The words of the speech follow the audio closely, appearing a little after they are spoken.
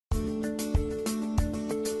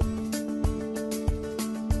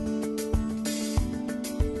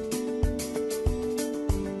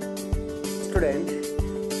Student,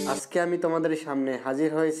 আজকে আমি তোমাদের সামনে হাজির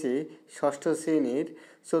হয়েছি ষষ্ঠ শ্রেণীর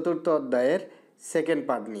চতুর্থ অধ্যায়ের সেকেন্ড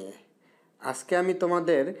পার্ট নিয়ে। আজকে আমি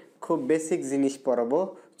তোমাদের খুব বেসিক জিনিস পড়াবো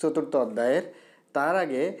চতুর্থ অধ্যায়ের। তার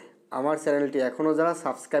আগে আমার চ্যানেলটি এখনও যারা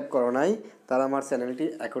সাবস্ক্রাইব করো নাই তারা আমার চ্যানেলটি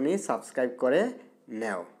এখনই সাবস্ক্রাইব করে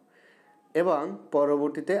নাও এবং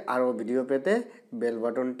পরবর্তীতে আরও ভিডিও পেতে বেল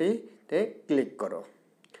বাটনটিতে ক্লিক করো।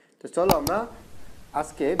 তো চলো আমরা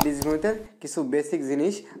আজকে বীজগণিতের কিছু বেসিক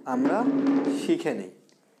জিনিস আমরা শিখে নিই।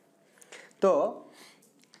 তো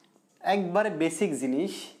একবারে বেসিক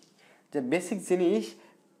জিনিস, যে বেসিক জিনিস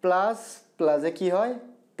প্লাস প্লাসে কি হয়,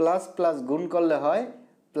 প্লাস প্লাস গুণ করলে হয়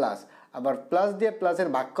প্লাস, আবার প্লাস দিয়ে প্লাসের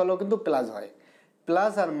ভাগ করলেও কিন্তু প্লাস হয়,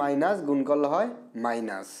 প্লাস আর মাইনাস গুণ করলে হয়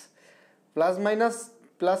মাইনাস, প্লাস মাইনাস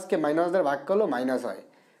প্লাসকে মাইনাস দিয়ে ভাগ করলেও মাইনাস হয়,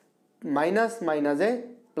 মাইনাস মাইনাসে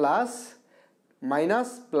প্লাস, মাইনাস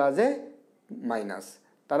প্লাসে মাইনাস।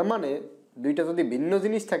 তার মানে দুইটা যদি ভিন্ন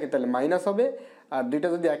জিনিস থাকে তাহলে মাইনাস হবে, আর দুইটা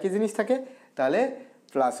যদি একই জিনিস থাকে তাহলে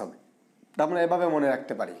প্লাস হবে। আমরা এভাবে মনে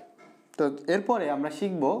রাখতে পারি। তো এরপরে আমরা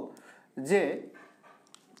শিখব যে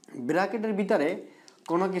ব্র্যাকেটের ভিতরে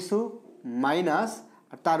কোনো কিছু মাইনাস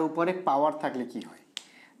আর তার উপরে পাওয়ার থাকলে কি হয়।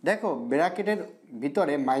 দেখো ব্র্যাকেটের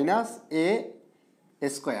ভিতরে মাইনাস এ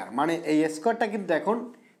স্কোয়ার, মানে এই স্কোয়ারটা কিন্তু এখন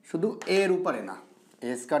শুধু এর উপরে না,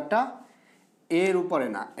 এই স্কোয়ারটা এর উপরে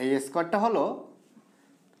না, এই স্কোয়ারটা হলো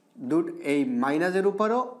এই মাইনাসের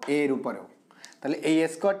উপরেও এর উপরেও, তাহলে এই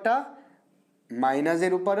স্কোয়ারটা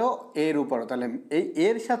মাইনাসের উপরেও এর উপরেও, তাহলে এই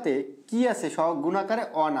এর সাথে কি আছে, সহগ গুণাকারে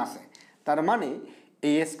অন আছে। তার মানে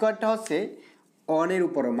এই স্কোয়ারটা হচ্ছে অনের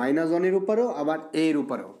উপরেও, মাইনাস অনের উপরেও আবার এর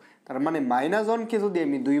উপরেও। তার মানে মাইনাস অনকে যদি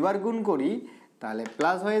আমি দুইবার গুণ করি তাহলে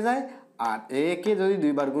প্লাস হয়ে যায়, আর একে যদি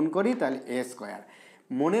দুইবার গুণ করি তাহলে এ স্কোয়ার।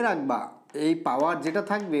 মনে রাখবা এই পাওয়ার যেটা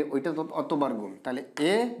থাকবে ওইটা অতবার গুণ, তাহলে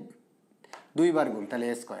এ দুইবার গুণ, তাহলে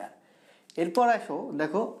এ স্কোয়ার। এরপর আসো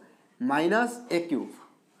দেখো মাইনাস এ কিউব,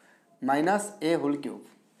 মাইনাস এ হোল কিউব।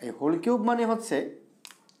 এই হোল কিউব মানে হচ্ছে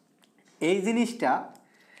এই জিনিসটা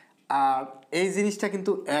আর এই জিনিসটা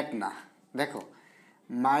কিন্তু এক না। দেখো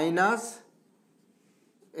মাইনাস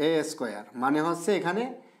এ স্কোয়ার মানে হচ্ছে এখানে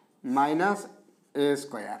মাইনাস এ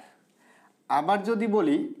স্কোয়ার। আবার যদি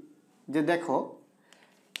বলি যে দেখো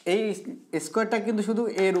এই স্কোয়ারটা কিন্তু শুধু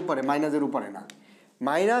এর উপরে, মাইনাসের উপরে না,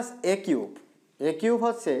 মাইনাস এ কিউব, এ কিউব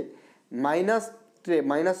হচ্ছে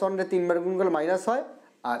মাইনাস ওয়ানরে তিনবার গুণ করলে মাইনাস হয়,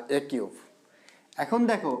 আর এ কিউব। এখন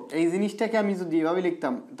দেখো এই জিনিসটাকে আমি যদি এভাবে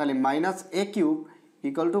লিখতাম তাহলে minus A cube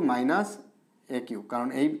equal to minus A cube, কারণ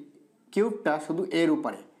এই কিউবটা শুধু এর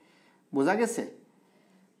উপরে, বোঝা গেছে?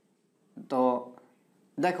 তো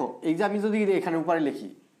দেখো এই যে আমি যদি এখানে উপরে লিখি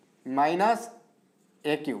মাইনাস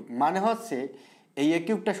এ কিউব মানে হচ্ছে এই এ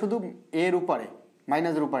কিউবটা শুধু এর উপরে,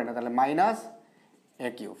 মাইনাসের উপরে না, তাহলে মাইনাস এ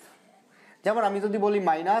কিউব। যেমন আমি যদি বলি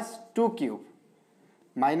minus two cube,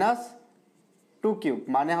 minus two cube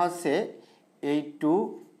মানে হচ্ছে এই টু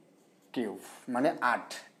কিউব মানে 8,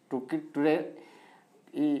 টুরে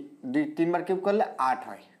তিনবার কিউব করলে 8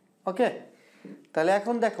 হয়। ওকে, তাহলে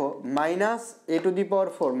এখন দেখো মাইনাস এ টু দি পাওয়ার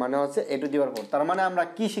 4 মানে হচ্ছে এ টু দি পাওয়ার 4। তার মানে আমরা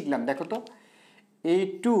কি শিখলাম দেখো তো, এই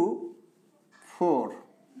 2 4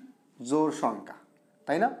 জোড় সংখ্যা,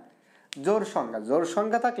 তাই না? জোড় সংখ্যা, জোড়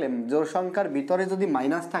সংখ্যা থাকলে জোড় সংখ্যার ভিতরে যদি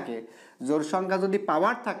মাইনাস থাকে, জোড় সংখ্যা যদি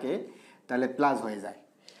পাওয়ার থাকে তাহলে প্লাস হয়ে যায়।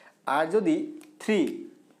 আর যদি 3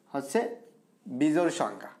 হচ্ছে বিজোড়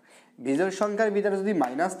সংখ্যা, বিজোড় সংখ্যার ভিতরে যদি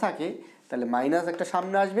মাইনাস থাকে তাহলে মাইনাস একটা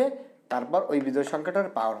সামনে আসবে, তারপর ওই বিজোড়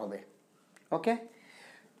সংখ্যাটার পাওয়ার হবে। ওকে,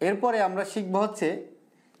 এরপরে আমরা শিখবো হচ্ছে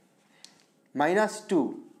মাইনাস 2,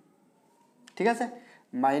 ঠিক আছে,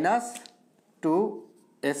 মাইনাস 2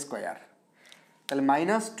 স্কোয়ার। তাহলে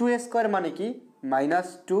মাইনাস 2 স্কোয়ার মানে কি, মাইনাস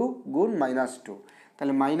 2 গুণ মাইনাস 2,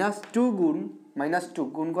 তাহলে মাইনাস 2 গুণ মাইনাস 2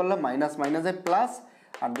 গুণ করলে মাইনাস মাইনাসে প্লাস,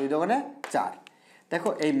 আর 2 দোকানে 4। দেখো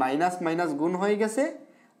এই মাইনাস মাইনাস গুণ হয়ে গেছে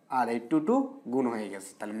আর এই 2 গুণ হয়ে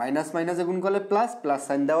গেছে, তাহলে মাইনাস মাইনাসে গুণ করলে প্লাস, প্লাস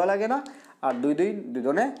সাইন দেওয়া লাগে না, আর 2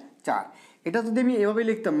 দোকানে 4। এটা যদি আমি এভাবে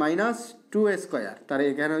লিখতাম মাইনাস 2 স্কোয়ার, তাহলে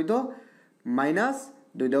এখানে হয়তো মাইনাস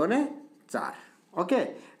 2 দোকানে 4। ওকে,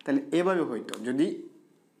 তাহলে এভাবে হইতো যদি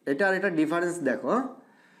এটা আর এটা ডিফারেন্স দেখো।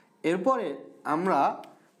 এরপরে আমরা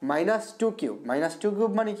মাইনাস 2 কিউব, মাইনাস 2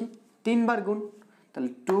 কিউব মানে কি 3 বার গুণ, তাহলে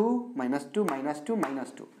 2 মাইনাস 2 মাইনাস 2 মাইনাস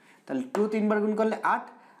 2, তাহলে 2 3 বার গুণ করলে 8।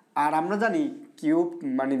 আর আমরা জানি কিউব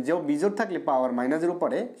মানে যে বিজোড় থাকলে পাওয়ার মাইনাসের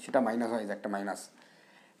উপরে সেটা মাইনাস হয়ে যায়, একটা মাইনাস।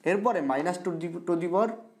 এরপরে minus to the power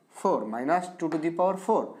 4, minus 2 to the পাওয়ার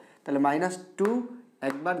 4, তাহলে মাইনাস 2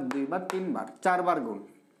 একবার, দুইবার, তিনবার, 4 বার গুণ,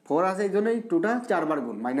 4 আছে এই জন্যই 2টা 4 বার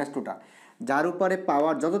গুণ, মাইনাস 2টা যার উপরে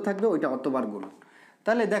পাওয়ার যত থাকবে ওইটা অতবার গুণ।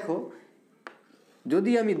 তাহলে দেখো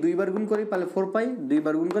যদি আমি 2 বার গুণ করি তাহলে 4 পাই, 2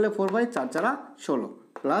 বার গুণ করলে 4 পাই, 4 4 16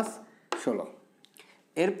 প্লাস 16।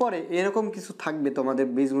 এরপরে এরকম কিছু থাকবে তোমাদের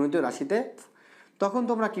বীজগণিত রাশিতে, তখন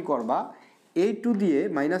তোমরা কি করবা, এই 2 দিয়ে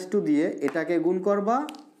 -2 দিয়ে এটাকে গুণ করবা,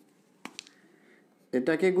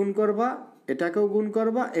 এটাকে গুণ করবা, এটাকেও গুণ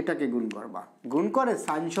করবা, এটাকে গুণ করবা, গুণ করে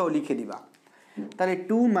সাইন সহ লিখে দিবা। তাহলে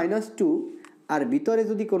 2 - 2 আর ভিতরে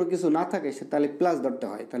যদি কোনো কিছু না থাকে তাহলে প্লাস ধরতে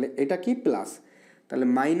হয়, তাহলে এটা কি প্লাস, তাহলে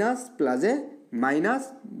মাইনাস প্লাসে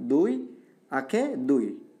 -2 আখে 2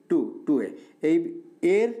 2 এই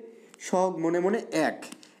এর সহগ মনে মনে 1,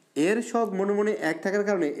 এর সহগ মনে মনে 1 থাকার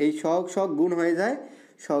কারণে এই সহগ গুণ হয়ে যায়,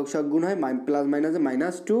 সহগ গুণ হয় প্লাস মাইনাসে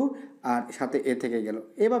 -2 আর সাথে এ থেকে গেল।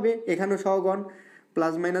 এভাবে এখানেও সহগণ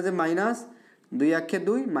প্লাস মাইনাসে মাইনাস 2 আখে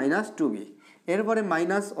 2 -2b, এরপরে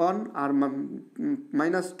 -1 আর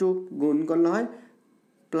 -2 গুণ করলে হয়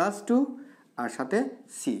 +2 আর সাথে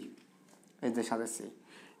সি, এই যে সাথে সি।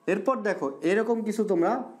 এরপর দেখো এরকম কিছু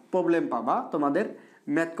তোমরা প্রবলেম পাবা তোমাদের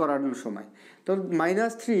ম্যাথ করানোর সময়। তো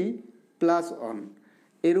 -3 + 1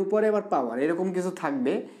 এর উপরে আবার পাওয়ার এরকম কিছু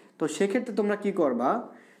থাকবে। তো সেক্ষেত্রে তোমরা কি করবা,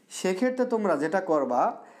 সেক্ষেত্রে তোমরা যেটা করবা,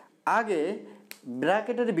 আগে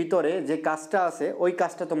ব্র্যাকেটের ভিতরে যে কাজটা আছে ওই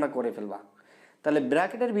কাজটা তোমরা করে ফেলবা। তাহলে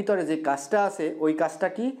ব্র্যাকেটের ভিতরে যে কাজটা আছে ওই কাজটা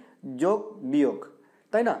কি, যোগ বিয়োগ,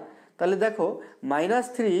 তাই না? তাহলে দেখো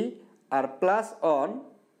 -3 আর +1,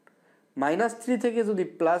 -3 থেকে যদি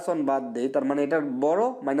 +1 বাদ দেই তার মানে এটা বড়,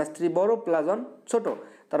 -3 বড়, +1 ছোট,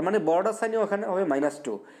 তার মানে বড়টার সাইনও ওখানে হবে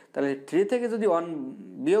 -2। তাহলে 3 থেকে যদি 1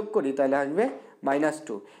 বিয়োগ করি তাহলে আসবে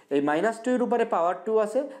 -2। এই -2 এর উপরে পাওয়ার 2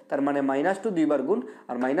 আছে, তার মানে -2 দুইবার গুণ,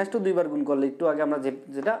 আর -2 দুইবার গুণ করলে একটু আগে আমরা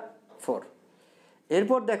যেটা 4।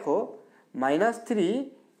 এরপর দেখো -3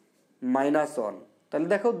 -1, তাহলে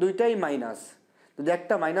দেখো দুইটাই মাইনাস, যদি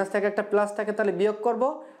একটা মাইনাস থাকে একটা প্লাস থাকে তাহলে বিয়োগ করব,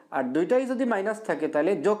 আর দুইটাই যদি মাইনাস থাকে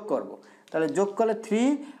তাহলে যোগ করব। তাহলে যোগ করলে 3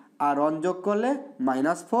 আর 1 যোগ করলে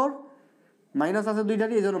 -4, মাইনাস আছে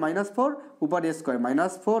দুইটারই এই জন্য -4, উপরে স্কোয়ার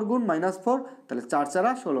 -4 গুণ -4, তাহলে 4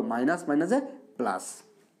 4 16, মাইনাস মাইনাসে প্লাস।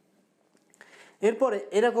 এরপরে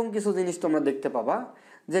এরকম কিছু জিনিস তোমরা দেখতে পাবা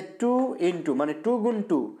যে 2 ইন্টু মানে 2 গুণ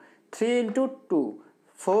 2, 3 ইন্টু 2,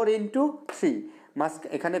 4 ইন্টু 3,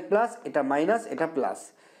 এখানে প্লাস, এটা মাইনাস, এটা প্লাস,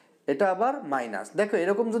 এটা আবার মাইনাস। দেখো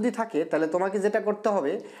এরকম যদি থাকে তাহলে তোমাকে যেটা করতে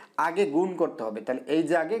হবে আগে গুণ করতে হবে। তাহলে এই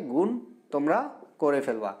যে আগে গুণ তোমরা করে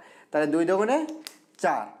ফেলবা। তাহলে 2 দুগুণে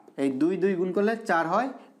 4, এই 2 2 গুণ করলে 4 হয়,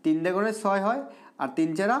 3 দুগুণে 6 হয়, আর 3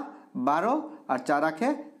 4 12, আর 4 আখে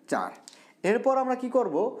 4। এরপর আমরা কি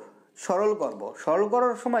করব, সরল করব। সরল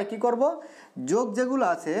করার সময় কি করব, যোগ যেগুলো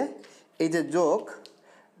আছে এই যে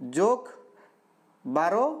যোগ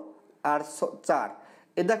 12 আর 4,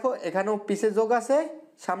 এ দেখো এখানেও পিছে যোগ আছে,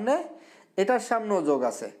 সামনে এটার সামনেও যোগ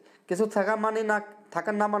আছে। কিছু থাকা মানে না,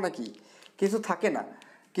 থাকার না মানে কি, কিছু থাকে না,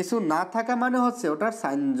 কিছু না থাকা মানে হচ্ছে ওটার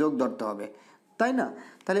সাইন যোগ ধরতে হবে, তাই না?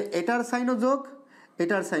 তাহলে এটার সাইনও যোগ,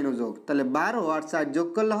 এটার সাইনও যোগ, তাহলে 12 আর 4 যোগ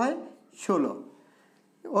করলে হয় 16।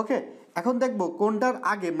 ওকে, এখন দেখবো কোনটার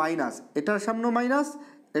আগে মাইনাস, এটার সামনেও মাইনাস,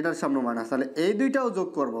 এটার সামনেও মাইনাস, তাহলে এই দুইটাও যোগ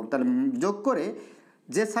করব। তাহলে যোগ করে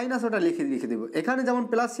যে সাইন আছে ওটা লিখে দেবো। এখানে যেমন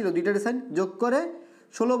প্লাস ছিল দুইটার সাইন যোগ করে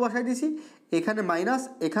 16 বসাই দিছি, এখানে মাইনাস,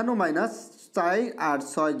 এখানেও মাইনাস, 4 আর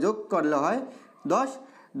 6 যোগ করলে হয় 10,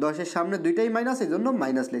 10-এর সামনে দুইটাই মাইনাস, এই জন্য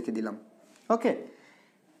মাইনাস লিখে দিলাম। ওকে,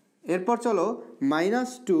 এরপর চলো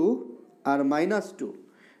 -2 আর -2,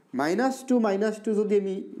 -2 যদি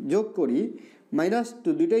আমি যোগ করি, -2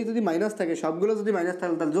 দুইটাই যদি মাইনাস থাকে, সবগুলো যদি মাইনাস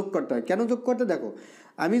থাকে তাহলে যোগ করতে হয়। কেন যোগ করতে, দেখো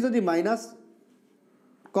আমি যদি মাইনাস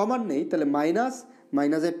কমন নেই তাহলে মাইনাস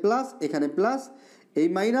মাইনাসে প্লাস, এখানে প্লাস, এই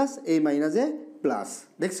মাইনাসে প্লাস,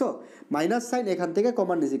 দেখছো মাইনাস সাইন এখান থেকে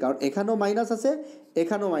কমন নিছি, কারণ এখানেও মাইনাস আছে,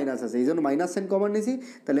 এখানেও মাইনাস আছে, এই জন্য মাইনাস সাইন কমন নিছি।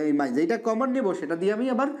 তাহলে এই যেটা কমন নেব সেটা দিয়ে আমি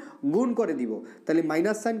আবার গুণ করে দিব, তাহলে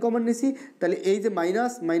মাইনাস সাইন কমন নিছি, তাহলে এই যে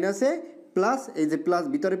মাইনাসে প্লাস, এই যে প্লাস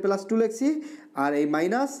ভিতরে +2 লিখছি, আর এই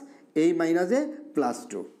মাইনাসে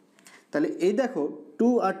 +2, তাহলে এই দেখো 2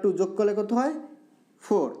 আর 2 যোগ করলে কত হয়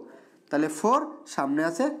 4, তাহলে 4 সামনে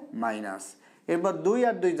আছে মাইনাস। এরপর 2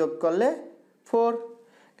 আর 2 যোগ করলে 4,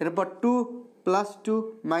 এরপর 2 + 2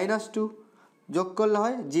 -2 যোগ করলে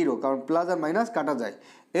হয় 0, কারণ প্লাস আর মাইনাস কাটা যায়।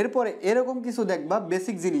 এরপরে এরকম কিছু দেখবা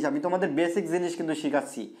বেসিক জিনিস, আমি তোমাদের বেসিক জিনিস কিন্তু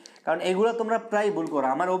শেখাচ্ছি, কারণ এগুলো তোমরা প্রায় ভুল করো।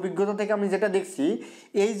 আমার অভিজ্ঞতা থেকে আমি যেটা দেখছি,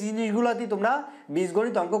 এই জিনিসগুলোতেই তোমরা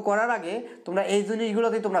বীজগণিত অঙ্ক করার আগে তোমরা এই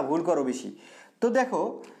জিনিসগুলোতেই তোমরা ভুল করো বেশি। তো দেখো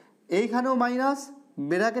এইখানেও মাইনাস,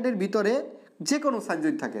 ব্র্যাকেটের ভিতরে যে কোনো সাইন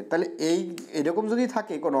যদি থাকে, তাহলে এরকম যদি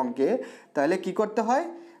থাকে কোনো অঙ্কে, তাহলে কি করতে হয়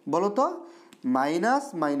বলো তো,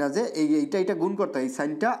 মাইনাসে এইটা গুণ করতে হয়, এই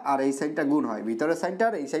সাইনটা আর এই সাইনটা গুণ হয়, ভিতরের সাইনটা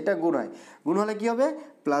আর এই সাইনটা গুণ হয়, গুণ হলে কি হবে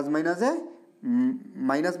প্লাস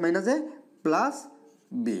মাইনাসে প্লাস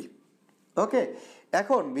বি। ওকে,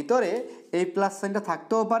 এখন ভিতরে এই প্লাস সাইনটা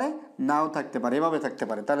থাকতেও পারে, নাও থাকতে পারে, এভাবে থাকতে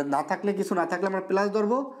পারে। তাহলে না থাকলে কিছু না থাকলে আমরা প্লাস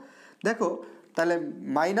ধরবো। দেখো তাহলে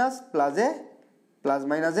মাইনাস প্লাস এ প্লাস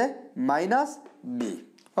মাইনাস এ মাইনাস বি।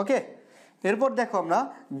 ওকে, এরপর দেখো আমরা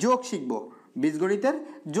যোগ শিখব, বীজগণিতের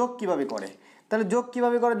যোগ কিভাবে করে। তাহলে যোগ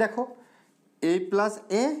কিভাবে করে দেখো, এ প্লাস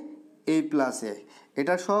এ প্লাস এ,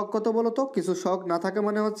 এটার সহগ কত বলো তো? কিছু সহগ না থাকে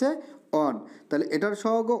মানে হচ্ছে অন, তাহলে এটার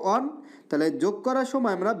সহগও অন। তাহলে যোগ করার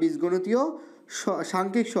সময় আমরা বীজগণিতীয়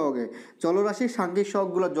সাংখ্যিক সহগে চলরাশির সাংখ্যিক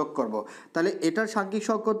সহগগুলো যোগ করব। তাহলে এটার সাংখ্যিক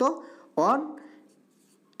সহগ কত? অন,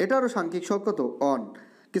 এটারও সাংখ্যিক সহগ কত? অন।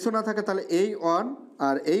 কিছু না থাকে তাহলে এই অন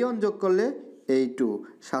আর এই অন যোগ করলে এই টু,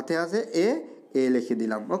 সাথে আছে এ লিখে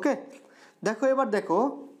দিলাম। ওকে, দেখো এবার দেখো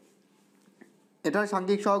এটার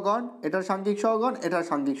সাংখ্যিক সহগণ, এটার সাংখ্যিক সহগণ, এটার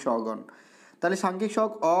সাংখ্যিক সহগণ। তাহলে সাংখ্যিক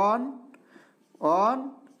সহগ অন অন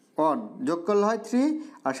অন যোগ করলে হয় 3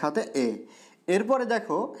 আর সাথে এ। এরপরে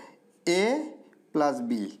দেখো এ প্লাস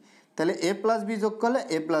বি, তাহলে এ প্লাস বি যোগ করলে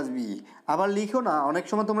এ প্লাস বি। আবার লিখো না, অনেক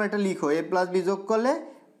সময় তোমরা এটা লিখো এ প্লাস বি যোগ করলে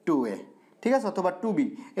 2a, ঠিক আছে, অথবা 2b,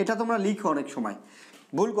 এটা তোমরা লিখো অনেক সময়,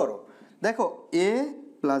 ভুল করো। দেখো এ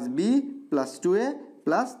plus B plus 2a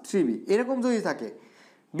plus 3b, এরকম যদি থাকে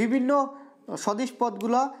বিভিন্ন সদিশ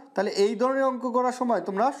পদগুলো, তাহলে এই ধরনের অঙ্ক করার সময়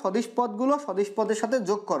তোমরা সদিশ পদগুলো সদিশ পদের সাথে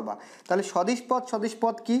যোগ করবা। তাহলে সদিশ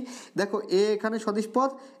পদ কি? দেখো এ এখানে সদিশ পদ,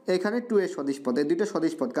 এখানে 2a সদিশ পদ, এই দুইটা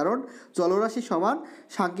সদিশ পদ, কারণ চলরাশি সমান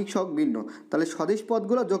সাংখ্যিক সহগ ভিন্ন, তাহলে সদিশ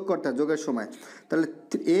পদগুলো যোগ করতে হয় যোগের সময়। তাহলে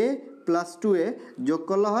a প্লাস 2a যোগ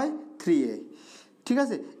করলে হয় 3a, ঠিক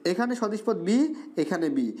আছে। এখানে সদিশ পদ বি, এখানে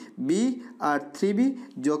বি আর 3b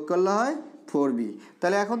যোগ করলে হয় 4b।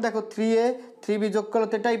 তাহলে এখন দেখো 3a 3b যোগ করলে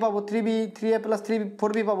তো এটাই পাবো, 3a প্লাস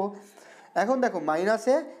 4b পাবো। এখন দেখো মাইনাস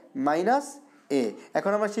এ মাইনাস এ,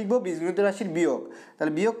 এখন আমরা শিখবো বীজগণিত রাশির বিয়োগ।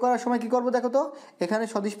 তাহলে বিয়োগ করার সময় কি করবো দেখো তো, এখানে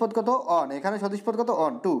সদিশ পদ কত? অন, এখানে সদিশ পদ কত?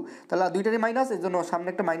 অন 2, তাহলে দুইটারই মাইনাস, এর জন্য সামনে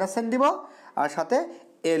একটা মাইনাস সাইন দিব আর সাথে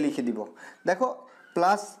এ লিখে দিব। দেখো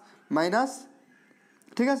প্লাস মাইনাস,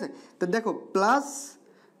 ঠিক আছে। তো দেখো প্লাস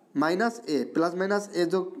মাইনাস এ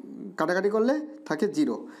যোগ কাটাকাটি করলে থাকে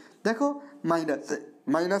 0। দেখো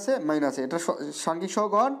মাইনাসে এটা সাংখ্যিক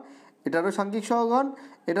সহগণ, এটারও সাংখ্যিক সহগণ,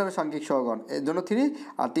 এটারও সাংখ্যিক সহগণ, এর জন্য 3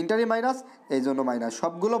 আর তিনটারই মাইনাস, এই জন্য মাইনাস।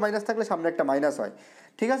 সবগুলো মাইনাস থাকলে সামনে একটা মাইনাস হয়,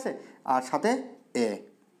 ঠিক আছে, আর সাথে এ।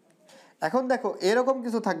 এখন দেখো এরকম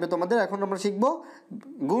কিছু থাকবে তোমাদের। এখন আমরা শিখবো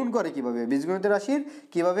গুণ করে কিভাবে, বীজগণিত রাশির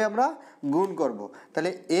কিভাবে আমরা গুণ করব।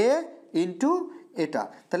 তাহলে এ ইন্টু এটা,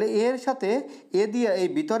 তাহলে এর সাথে এ দিয়ে এই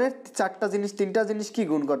ভিতরের তিনটা জিনিস কি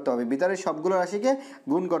গুণ করতে হবে? ভিতরের সবগুলো রাশিকে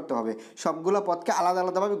গুণ করতে হবে, সবগুলো পদকে আলাদা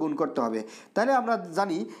আলাদাভাবে গুণ করতে হবে। তাহলে আমরা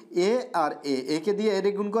জানি এ আর একে দিয়ে এর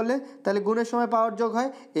গুণ করলে তাহলে গুণের সময় পাওয়ার যোগ হয়,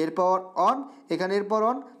 এর পাওয়ার অন, এখানে এর পর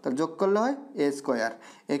অন, তার যোগ করলে হয় এ স্কোয়ার।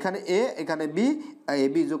 এখানে এ এখানে বি, এ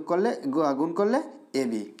বি যোগ করলে গুণ করলে এ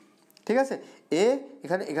বি, ঠিক আছে।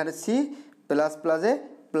 এখানে সি প্লাস প্লাস এ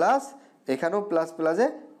প্লাস, এখানেও প্লাস প্লাস এ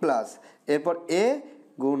প্লাস, এরপর এ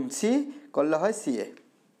গুণ সি করলে হয় সি এ।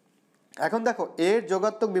 এখন দেখো এর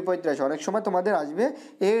যোগাত্মক বিপরীত রাশি, অনেক সময় তোমাদের আসবে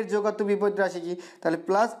এর যোগাত্মক বিপরীত রাশি কি? তাহলে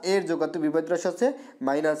প্লাস এর যোগাত্মক বিপরীত রাশি হচ্ছে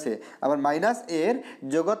মাইনাস এ, আবার মাইনাস এর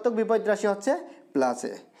যোগাত্মক বিপরীত রাশি হচ্ছে প্লাস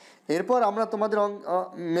এ। এরপর আমরা তোমাদের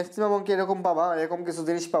ম্যাক্সিমাম অঙ্কে এরকম পাবা, এরকম কিছু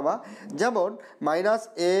জিনিস পাবা, যেমন মাইনাস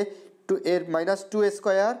এ টু এর মাইনাস 2a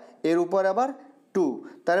স্কোয়ার, এর উপর আবার 2,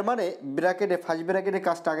 তার মানে ব্র্যাকেটে ফার্স্ট ব্র্যাকেটে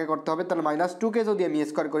কাজটা আগে করতে হবে। তাহলে মাইনাস 2কে যদি আমি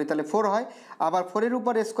স্কোয়ার করি তাহলে 4 হয়, আবার 4-এর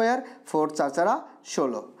উপর স্কোয়ার, 4 4 4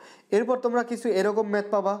 16। এরপর তোমরা কিছু এরকম ম্যাথ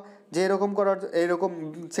পাবা যে এরকম করার, এরকম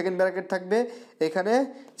সেকেন্ড ব্র্যাকেট থাকবে, এখানে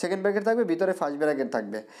সেকেন্ড ব্র্যাকেট থাকবে, ভিতরে ফার্স্ট ব্র্যাকেট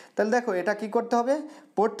থাকবে। তাহলে দেখো এটা কি করতে হবে,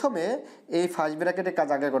 প্রথমে এই ফার্স্ট ব্র্যাকেটের কাজ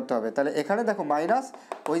আগে করতে হবে। তাহলে এখানে দেখো মাইনাস,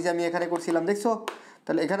 ওই যে আমি এখানে করছিলাম দেখছো,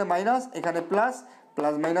 তাহলে এখানে মাইনাস, এখানে প্লাস,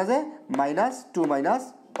 প্লাস মাইনাসে মাইনাস 2 মাইনাস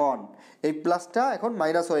অন, এই প্লাসটা এখন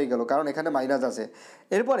মাইনাস হয়ে গেল কারণ এখানে মাইনাস আছে।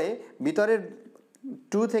 এরপরে ভিতরের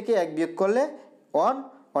 2 থেকে 1 বিয়োগ করলে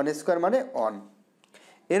অন স্কোয়ার মানে অন।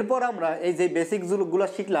 এরপর আমরা এই যে বেসিকগুলো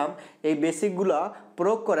শিখলাম, এই বেসিকগুলা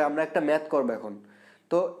প্রয়োগ করে আমরা একটা ম্যাথ করবো এখন।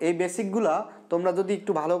 তো এই বেসিকগুলা তোমরা যদি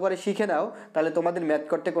একটু ভালো করে শিখে নাও তাহলে তোমাদের ম্যাথ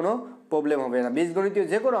করতে কোনো প্রবলেম হবে না, বীজগণিতীয়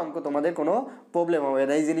যে কোনো অঙ্ক তোমাদের কোনো প্রবলেম হবে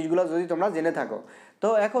না এই জিনিসগুলো যদি তোমরা জেনে থাকো। তো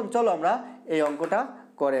এখন চলো আমরা এই অঙ্কটা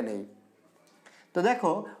করে নেই। তো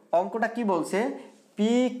দেখো অঙ্কটা কি বলছে,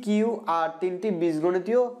 পি কিউ আর 3টি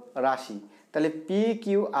বীজগণিতীয় রাশি। তাহলে পি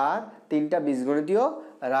কিউ আর 3টা বীজগণিতীয়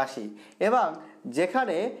রাশি, এবং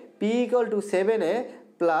যেখানে P equal to 7a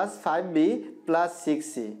plus 5b plus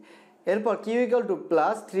 6c, এরপর Q equal to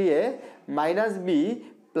plus 3a minus b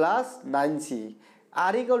plus 9c,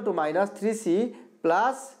 R equal to minus 3c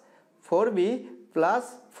plus 4b plus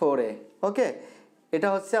 4a। ওকে, এটা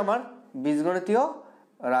হচ্ছে আমার বীজগণিতীয়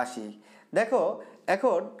রাশি। দেখো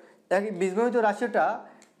এখন বীজগণিতীয় রাশিটা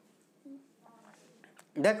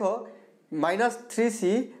দেখো মাইনাস 3c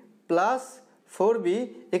প্লাস 4b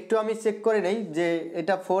একটু আমি চেক করে নেই যে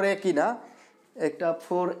এটা 4a কিনা, এটা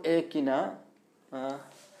 4a কিনা,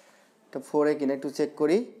 এটা 4a কিনা একটু চেক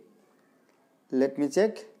করি। Let me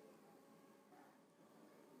check.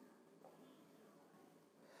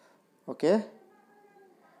 ওকে,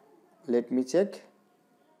 লেট মি চেক।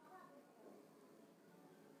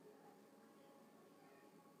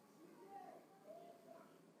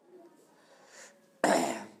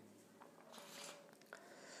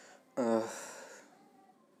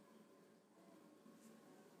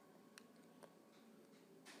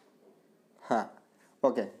 হ্যাঁ,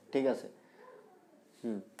 ওকে, ঠিক আছে।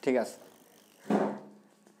 ঠিক আছে,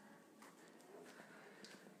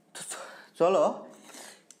 চলো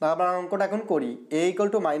আমরা অঙ্কটা এখন করি। a =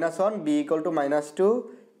 -1, b = -2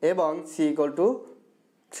 এবং c =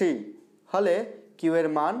 3 হলে q এর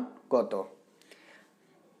মান কত?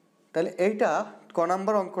 তাহলে এইটা ক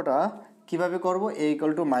নাম্বার অঙ্কটা কিভাবে করব? a =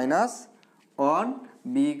 -1,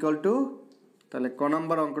 b তাহলে ক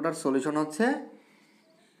নাম্বার অঙ্কটার সলিউশন হচ্ছে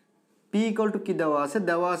p কি দেওয়া আছে?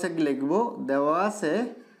 দেওয়া আছে কি লিখবো? দেওয়া আছে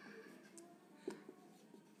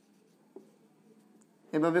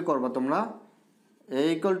এভাবে করবা তোমরা, a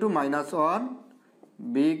 = -1,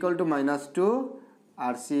 b = -2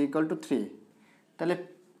 আর c = 3। তাহলে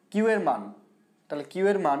q এর মান, তাহলে q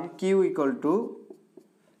এর মান q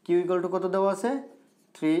কত দেওয়া আছে?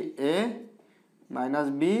 3a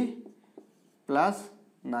 - b +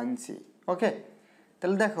 9c। ওকে,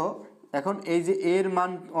 তাহলে দেখো এখন এই যে a এর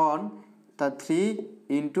মান 1, তা 3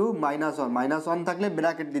 × -1 থাকলে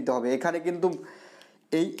ব্র্যাকেট দিতে হবে। এখানে কিন্তু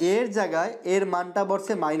এই এর জায়গায় এর মানটা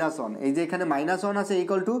বসছে -1, এই যে এখানে -1 আছে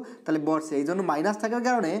তাহলে বসছে, এই জন্য মাইনাস থাকার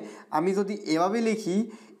কারণে আমি যদি এভাবে লিখি,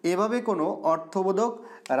 এভাবে কোনো অর্থবোধক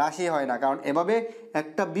রাশি হয় না, কারণ এভাবে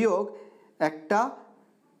একটা বিয়োগ একটা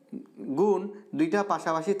গুণ দুইটা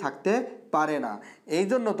পাশাপাশি থাকতে পারে না। এই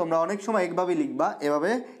জন্য তোমরা অনেক সময় একভাবে লিখবা,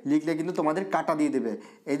 এভাবে লিখলে কিন্তু তোমাদের কাটা দিয়ে দেবে,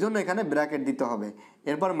 এই জন্য এখানে ব্র্যাকেট দিতে হবে।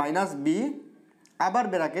 এরপর -b আবার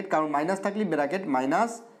ব্র্যাকেট, কারণ মাইনাস থাকলে ব্র্যাকেট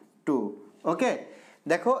 -2। ওকে,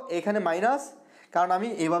 দেখো এখানে মাইনাস, কারণ আমি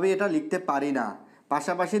এভাবে এটা লিখতে পারি না,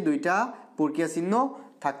 পাশাপাশি দুইটা প্রক্রিয়া চিহ্ন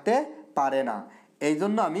থাকতে পারে না, এই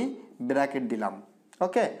জন্য আমি ব্র্যাকেট দিলাম।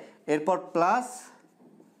 ওকে, এরপর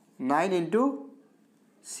 +9 ×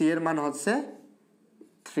 c এর মান হচ্ছে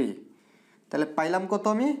 3। তাহলে পাইলাম কত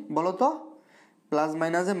আমি বলো তো? প্লাস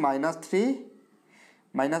মাইনাসে -3,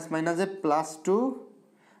 মাইনাস মাইনাসে +2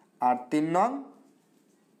 আর 3 নং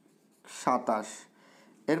 27।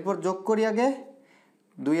 এরপর যোগ করি আগে,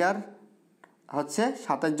 2 আর হচ্ছে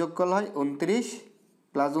 27 যোগ করলে হয় 29,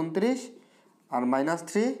 +29 আর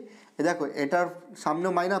 -3। এই দেখো এটার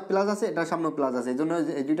সামনেও মাইনাস প্লাস আছে, এটার সামনেও প্লাস আছে, এই জন্য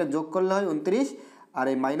এই দুইটা যোগ করলে হয় 29 আর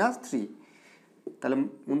এই -3। তাহলে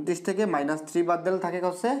 29 থেকে -3 বাদ দিলে থাকে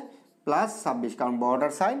হচ্ছে +26, কারণ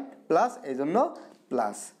বড়টার সাইন প্লাস, এই জন্য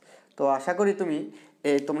প্লাস। তো আশা করি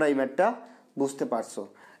তোমরা এই ম্যাথটা বুঝতে পারছো।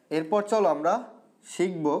 এরপর চলো আমরা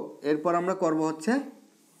শিখব, এরপর আমরা করব হচ্ছে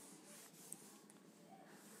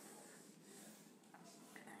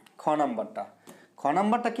খ নাম্বারটা। খ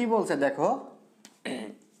নাম্বারটা কি বলছে দেখো,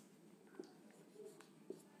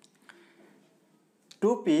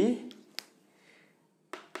 2p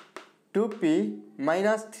 -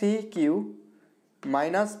 3q -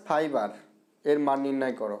 5r এর মান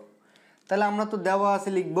নির্ণয় করো। তাহলে আমরা তো দেওয়া আছে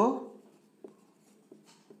লিখব,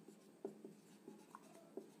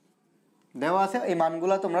 দেওয়া আছে এই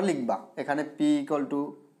মানগুলা তোমরা লিখবা এখানে। p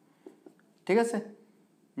ঠিক আছে,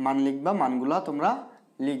 মান লিখবা, মানগুলা তোমরা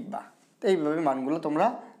লিখবা, এইভাবে মানগুলো তোমরা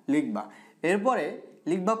লিখবা। এরপরে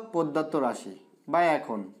লিখবা প্রদত্ত রাশি বা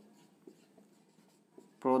এখন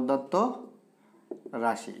প্রদত্ত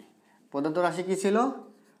রাশি। প্রদত্ত রাশি কি ছিল?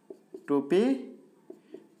 2p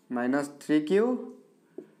 - 3q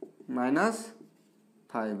 -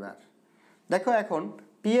 5r। দেখো এখন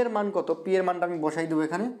p এর মান কত? p এর মানটা আমি বসাই দেবো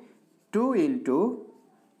এখানে, 2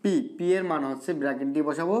 × p এর মান হচ্ছে ব্র্যাকেট দিয়ে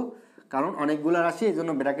বসাবো, কারণ অনেকগুলো রাশি এই জন্য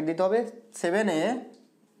ব্র্যাকেট দিতে হবে। 7a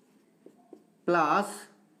 +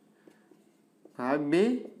 5b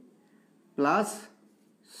 +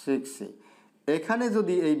 6c। এখানে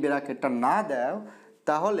যদি এই ব্র্যাকেটটা না দাও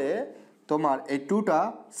তাহলে তোমার এই 2টা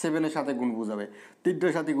 7-এর সাথে গুণ বোঝাবে,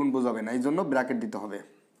 3টার সাথে গুণ বোঝাবে না, এই জন্য ব্র্যাকেট দিতে হবে।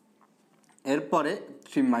 এরপরে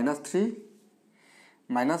 -3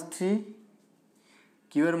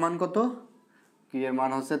 q এর মান কত? q এর মান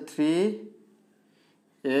হচ্ছে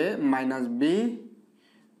 3a - b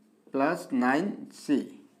 + 9c।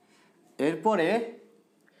 এরপরে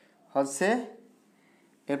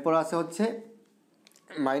আছে হচ্ছে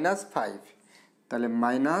 -5, তাহলে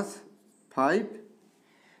 -5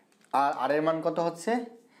 আর এর মান কত হচ্ছে?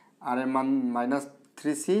 আর এর মান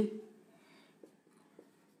 -3c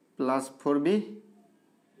plus 4b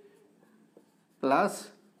plus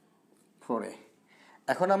 4a।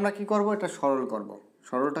 এখন আমরা কি করব, এটা সরল করব।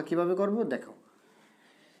 সরলটা কিভাবে করব দেখো,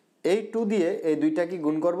 এই 2 দিয়ে এই দুইটাকে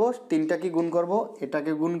গুণ করব, তিনটাকে গুণ করব,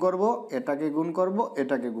 এটাকে গুণ করব, এটাকে গুণ করব,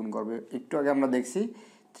 এটাকে গুণ করব। একটু আগে আমরা দেখছি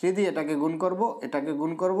 3 দিয়ে এটাকে গুণ করব, এটাকে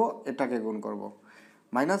গুণ করব, এটাকে গুণ করব।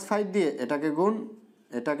 -5 দিয়ে এটাকে গুণ,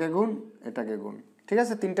 এটাকে গুণ, এটাকে গুণ। ঠিক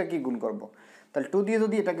আছে, তিনটা কি গুণ করব। তাহলে 2 দিয়ে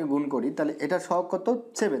যদি এটাকে গুণ করি তাহলে এটা সহগ কত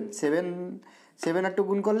 7, 7 আর 2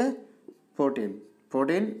 গুণ করলে 14,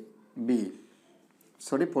 14b,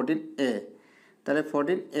 সরি 14a। তাহলে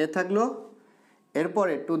 14a থাকলো।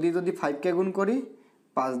 এরপরে 2 দিয়ে যদি 5কে গুণ করি,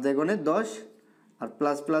 5 দিয়ে গুণে 10, আর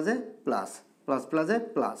প্লাস প্লাসে প্লাস, প্লাস প্লাসে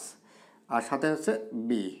প্লাস, আর সাথে হচ্ছে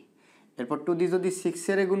b। এরপর 2 দিয়ে যদি 6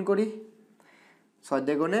 এর গুণ করি, 6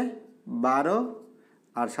 দিয়ে গুণে 12,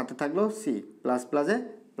 আর সাথে থাকলো c, প্লাস প্লাসে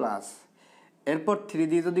প্লাস। এরপর 3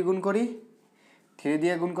 দিয়ে যদি গুণ করি, 3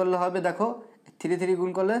 দিয়ে গুণ করলে হবে দেখো 3 3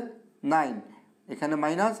 গুণ করলে 9, এখানে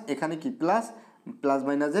মাইনাস, এখানে কি প্লাস, প্লাস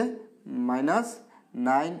মাইনাসে মাইনাস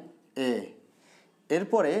 9a।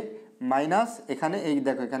 এরপরে মাইনাস, এখানে এই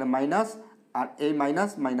দেখো এখানে মাইনাস, আর এই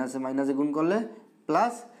মাইনাস মাইনাসে মাইনাসে গুণ করলে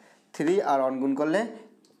প্লাস, 3 আর 1 গুণ করলে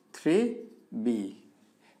 3b।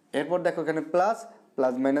 এরপর দেখো এখানে প্লাস,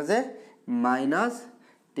 প্লাস মাইনাসে মাইনাস,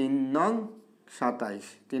 3 নং 27,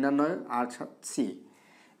 3 আর 9 8 c।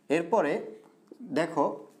 এরপরে দেখো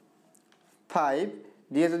 5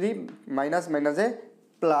 দিয়ে যদি মাইনাস মাইনাসে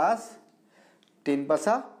প্লাস, 3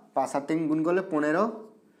 পাশা 5 আর 3 গুণ করলে 15,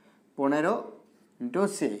 15 ইন্টু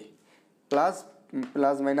c, প্লাস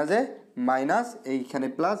প্লাস মাইনাসে মাইনাস, এইখানে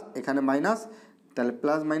প্লাস এখানে মাইনাস, তাহলে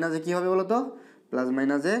প্লাস মাইনাসে কী হবে বলো তো, প্লাস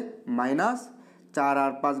মাইনাসে মাইনাস, 4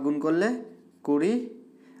 আর 5 গুণ করলে 20,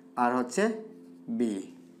 আর হচ্ছে b।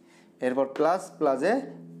 এরপর প্লাস প্লাসে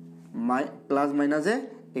প্লাস মাইনাসে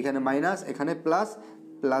এখানে মাইনাস, এখানে প্লাস,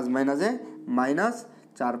 প্লাস মাইনাসে মাইনাস,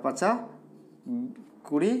 4 5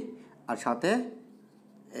 20, আর সাথে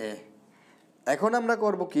এ। এখন আমরা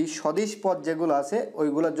করব কি, সদিশ পদ যেগুলো আছে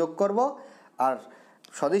ওইগুলো যোগ করব, আর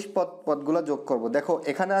সদিশ পদগুলো যোগ করব। দেখো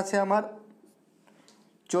এখানে আছে আমার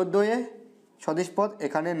 14a সদিশ পদ,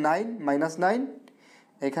 এখানে 9 -9,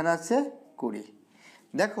 এখানে আছে 20।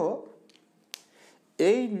 দেখো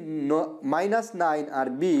এই -9 আর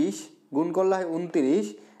 20 গুণ করলে হয় 29,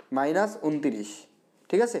 -29।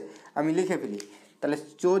 ঠিক আছে, আমি লিখে ফেলি তাহলে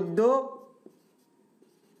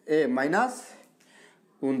 14a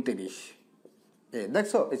 -29 এ।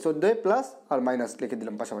 দেখছো এই 14 প্লাস আর মাইনাস লিখে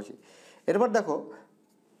দিলাম পাশাপাশি। এরপর দেখো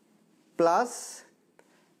প্লাস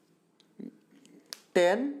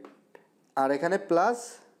 10, আর এখানে প্লাস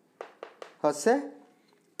হচ্ছে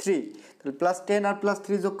 3, তাহলে প্লাস 10 আর প্লাস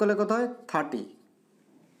 3 যোগ করলে কত হয়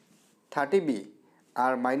 30b,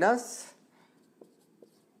 আর মাইনাস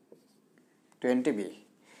 20b।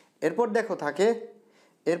 এরপর দেখো থাকে,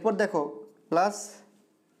 এরপর দেখো প্লাস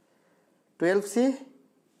 12c,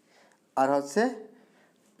 আর হচ্ছে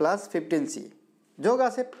প্লাস 15c, যোগ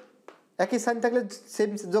আছে একই সাইন থাকলে সেম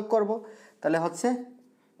যোগ করব, তাহলে হচ্ছে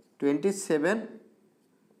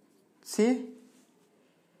 27c।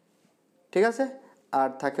 ঠিক আছে, আর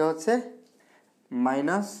থাকে হচ্ছে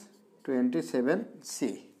 -27c।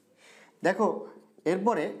 দেখো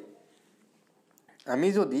এরপরে আমি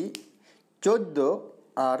যদি 14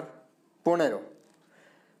 আর 15,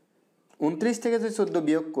 29 থেকে যদি 14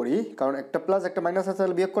 বিয়োগ করি, কারণ একটা প্লাস একটা মাইনাস আছে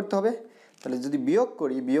তাহলে বিয়োগ করতে হবে, তাহলে যদি বিয়োগ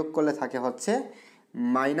করি, বিয়োগ করলে থাকে হচ্ছে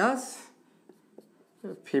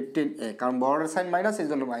 -15a, কারণ বড়টার সাইন মাইনাস, এই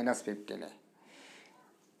জন্য -15a।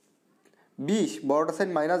 20 বড়টার sign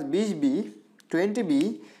 -20b, 20b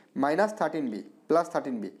 -13b plus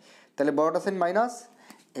 13b, তাহলে বড়টার সাইন মাইনাস,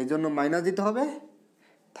 এই জন্য মাইনাস দিতে হবে।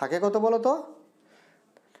 থাকে কত বলো তো,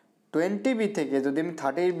 20b থেকে যদি আমি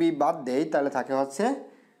 30b বাদ দেই তাহলে থাকে হচ্ছে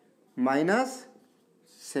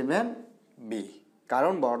 -7b,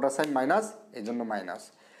 কারণ বড়টার সাইন মাইনাস, এই জন্য মাইনাস।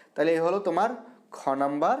 তাহলে এই হলো তোমার খ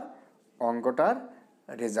নাম্বার অঙ্কটার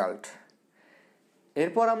রেজাল্ট।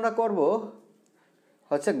 এরপর আমরা করব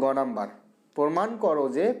হচ্ছে গ নাম্বার, প্রমাণ করো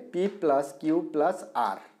যে p প্লাস কিউ প্লাস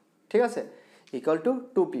আর, ঠিক আছে, ইকুয়াল টু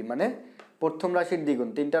 2p, মানে প্রথম রাশির দ্বিগুণ,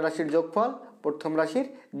 তিনটা রাশির যোগফল প্রথম রাশির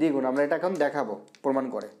দ্বিগুণ। আমরা এটা এখন দেখাবো প্রমাণ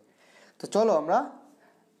করে। তো চলো আমরা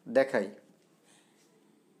দেখাই।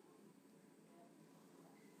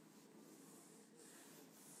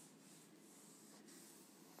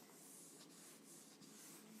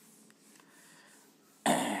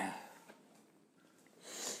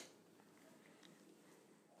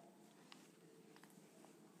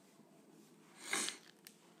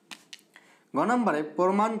 গ নম্বরে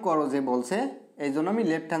প্রমাণ করো যে বলছে, এই জন্য আমি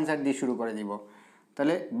লেফট হ্যান্ড সাইড দিয়ে শুরু করে দিব।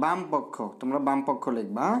 তাহলে বাম পক্ষ, তোমরা বাম পক্ষ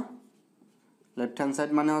লিখবা, লেফট হ্যান্ড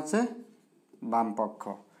সাইড মানে হচ্ছে বাম পক্ষ।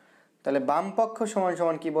 তাহলে বাম পক্ষ সমান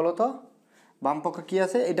সমান কি বলো তো? বাম পক্ষ কি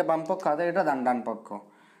আছে? এটা বাম পক্ষ আর এটা ডান পক্ষ।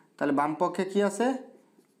 তাহলে বাম পক্ষে কি আছে?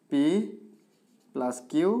 পি প্লাস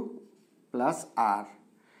কিউ প্লাস আর।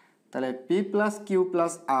 তাহলে পি প্লাস কিউ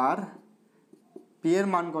প্লাস আর, পি এর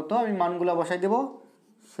মান কত? আমি মানগুলো বসাই দেব।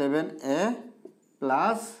 7a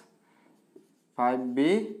plus 5b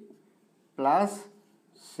plus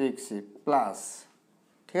 6c plus,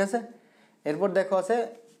 ঠিক আছে। এরপর দেখো আছে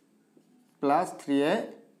plus 3a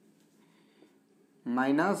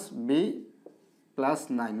minus B plus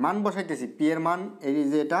 9। মান বসাইতেছি, পি এর মান এই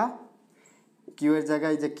যে এটা, কিউ এর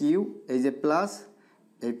জায়গায় যে কিউ, এই যে প্লাস,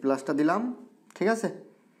 এই প্লাসটা দিলাম, ঠিক আছে,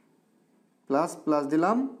 প্লাস প্লাস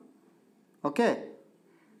দিলাম, ওকে।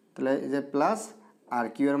 তাহলে এই যে প্লাস আর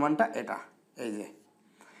কিউ এর মানটা এটা, এই যে।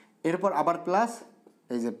 এরপর আবার প্লাস,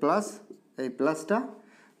 এই যে প্লাস, এই প্লাসটা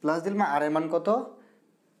প্লাস দিলাম। আর এর মান কত?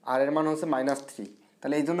 আর এর মান হচ্ছে -3।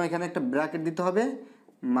 তাহলে এই জন্য এখানে একটা ব্র্যাকেট দিতে হবে,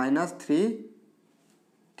 -3,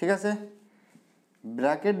 ঠিক আছে।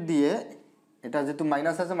 ব্র্যাকেট দিয়ে এটা যেহেতু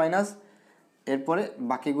মাইনাস আছে মাইনাস, এরপরে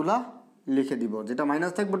বাকিগুলা লিখে দিব, যেটা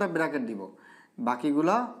মাইনাস থাকবে ওটা ব্র্যাকেট দিব,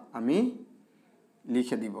 বাকিগুলা আমি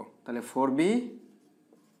লিখে দিব। তাহলে 4b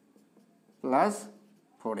প্লাস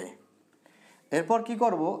 4a। এরপর কি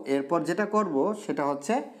করব? এরপর যেটা করব সেটা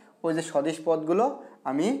হচ্ছে ওই যে সদিশ পদগুলো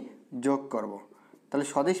আমি যোগ করব। তাহলে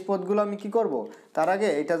সদিশ পদগুলো আমি কি করব? তার আগে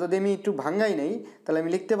এটা যদি আমি একটু ভাঙ্গাই নেই, তাহলে আমি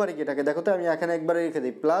লিখতে পারি কি এটাকে? দেখো তো, আমি এখানে একবারে লিখে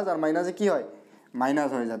দিই, প্লাস আর মাইনাসে কি হয়? মাইনাস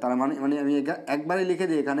হয়ে যায়। তার মানে আমি একবারে লিখে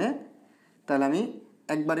দিই এখানে, তাহলে আমি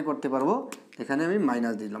একবারই করতে পারবো। এখানে আমি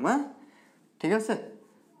মাইনাস দিলাম, হ্যাঁ, ঠিক আছে।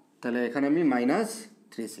 তাহলে এখানে আমি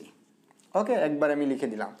 -3c, ওকে, একবার আমি লিখে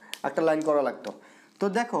দিলাম, একটা লাইন করা লাগতো। তো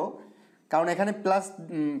দেখো, কারণ এখানে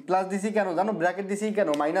প্লাস দিছি কেন জানো? ব্র্যাকেট দিছি কেন?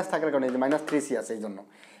 মাইনাস থাকার কারণে, এই যে -3c আছে, এই জন্য।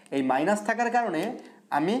 এই মাইনাস থাকার কারণে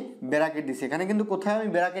আমি ব্র্যাকেট দিছি। এখানে কিন্তু কোথায় আমি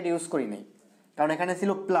ব্র্যাকেট ইউজ করি নাই, কারণ এখানে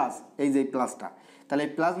ছিল প্লাস, এই যে প্লাসটা। তাহলে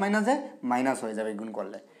এই প্লাস মাইনাসে মাইনাস হয়ে যাবে গুণ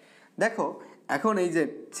করলে। দেখো এখন এই যে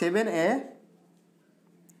 7a,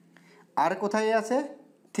 আর কোথায় আছে?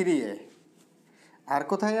 3a, আর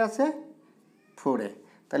কোথায় আছে? 4a।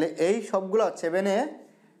 তাহলে এই সবগুলো 7a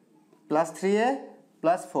প্লাস 3a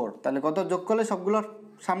প্লাস 4, তাহলে কত যোগ করলে সবগুলোর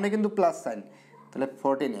সামনে কিন্তু প্লাস সাইন, তাহলে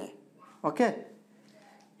 14a, ওকে।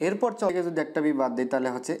 এরপর চলে যদি একটা বি বাদ দিই, তাহলে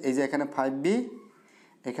হচ্ছে এই যে এখানে 5b,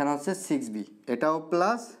 এখানে হচ্ছে 6b, এটাও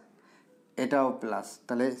প্লাস এটাও প্লাস।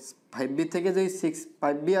 তাহলে 5b থেকে যদি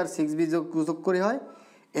 5b আর 6b যোগ করি হয়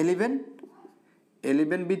 11,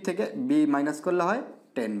 11b থেকে b মাইনাস করলে হয়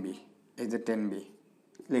 10b, এই যে 10b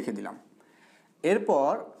লিখে দিলাম।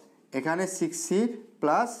 এরপর এখানে 6c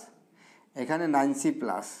প্লাস, এখানে 9c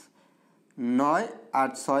প্লাস, 9 আর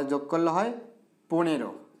 6 যোগ করলে হয়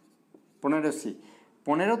 15c।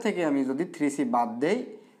 15 থেকে আমি যদি 3c বাদ দেই,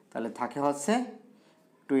 তাহলে থাকে হচ্ছে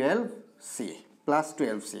 12c, প্লাস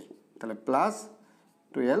 12c, তাহলে প্লাস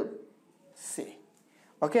 12c,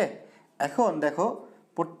 ওকে। এখন দেখো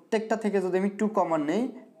প্রত্যেকটা থেকে যদি আমি 2 কমন নেই,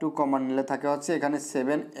 2 কমন নিলে থাকে হচ্ছে এখানে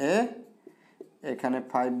 7a, এখানে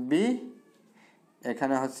 5b,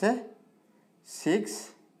 এখানে হচ্ছে 6c।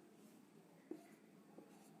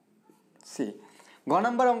 ঘ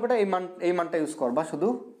নাম্বার অঙ্কটা এই মানটা ইউজ করবা, শুধু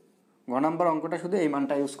ঘ নাম্বার অঙ্কটা শুধু এই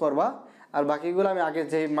মানটা ইউজ করবা, আর বাকিগুলো আমি আগে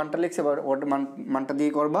যে মানটা লিখছি ওর মানটা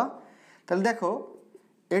দিয়ে করবা। তাহলে দেখো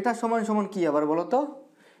এটা সমান সমান কি আবার বলো তো?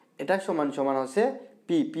 এটা সমান সমান হচ্ছে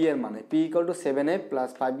পি এর মানে p = 7a plus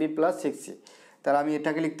 5b plus 6c। তাহলে আমি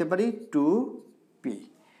এটাকে লিখতে পারি 2p।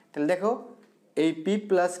 তাহলে দেখো এই p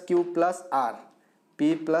প্লাস কিউ প্লাস আর, p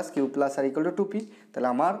প্লাস কিউ প্লাস আর = 2p। তাহলে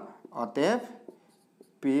আমার অতএব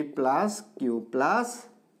p প্লাস কিউ প্লাস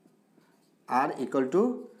আর =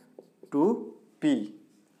 2p,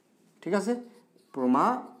 ঠিক আছে,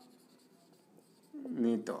 প্রমাণিত,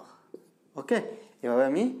 ওকে। এভাবে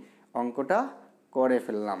আমি অঙ্কটা করে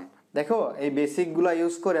ফেললাম। দেখো এই বেসিকগুলো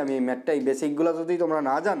ইউজ করে আমি এই বেসিকগুলো যদি তোমরা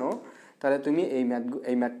না জানো, তাহলে তুমি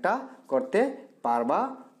এই ম্যাথটা করতে পারবা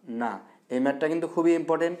না। এই ম্যাথটা কিন্তু খুবই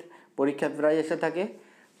ইম্পর্টেন্ট, পরীক্ষায় প্রায় এসে থাকে।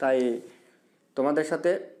 তাই তোমাদের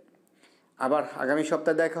সাথে আবার আগামী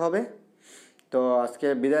সপ্তাহে দেখা হবে। তো আজকে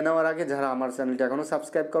বিদায় নেওয়ার আগে যারা আমার চ্যানেলটি এখনও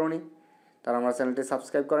সাবস্ক্রাইব করোনি, তারা আমার চ্যানেলটি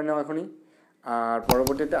সাবস্ক্রাইব করে নাও এখনই। আর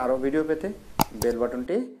পরবর্তীতে আরও ভিডিও পেতে বেল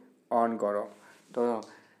বাটনটি অন করো। তো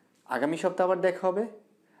আগামী সপ্তাহে আবার দেখা হবে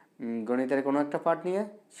গণিতের কোনো একটা পার্ট নিয়ে।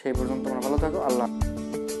 সেই পর্যন্ত তোমরা ভালো থাকো। আল্লাহ।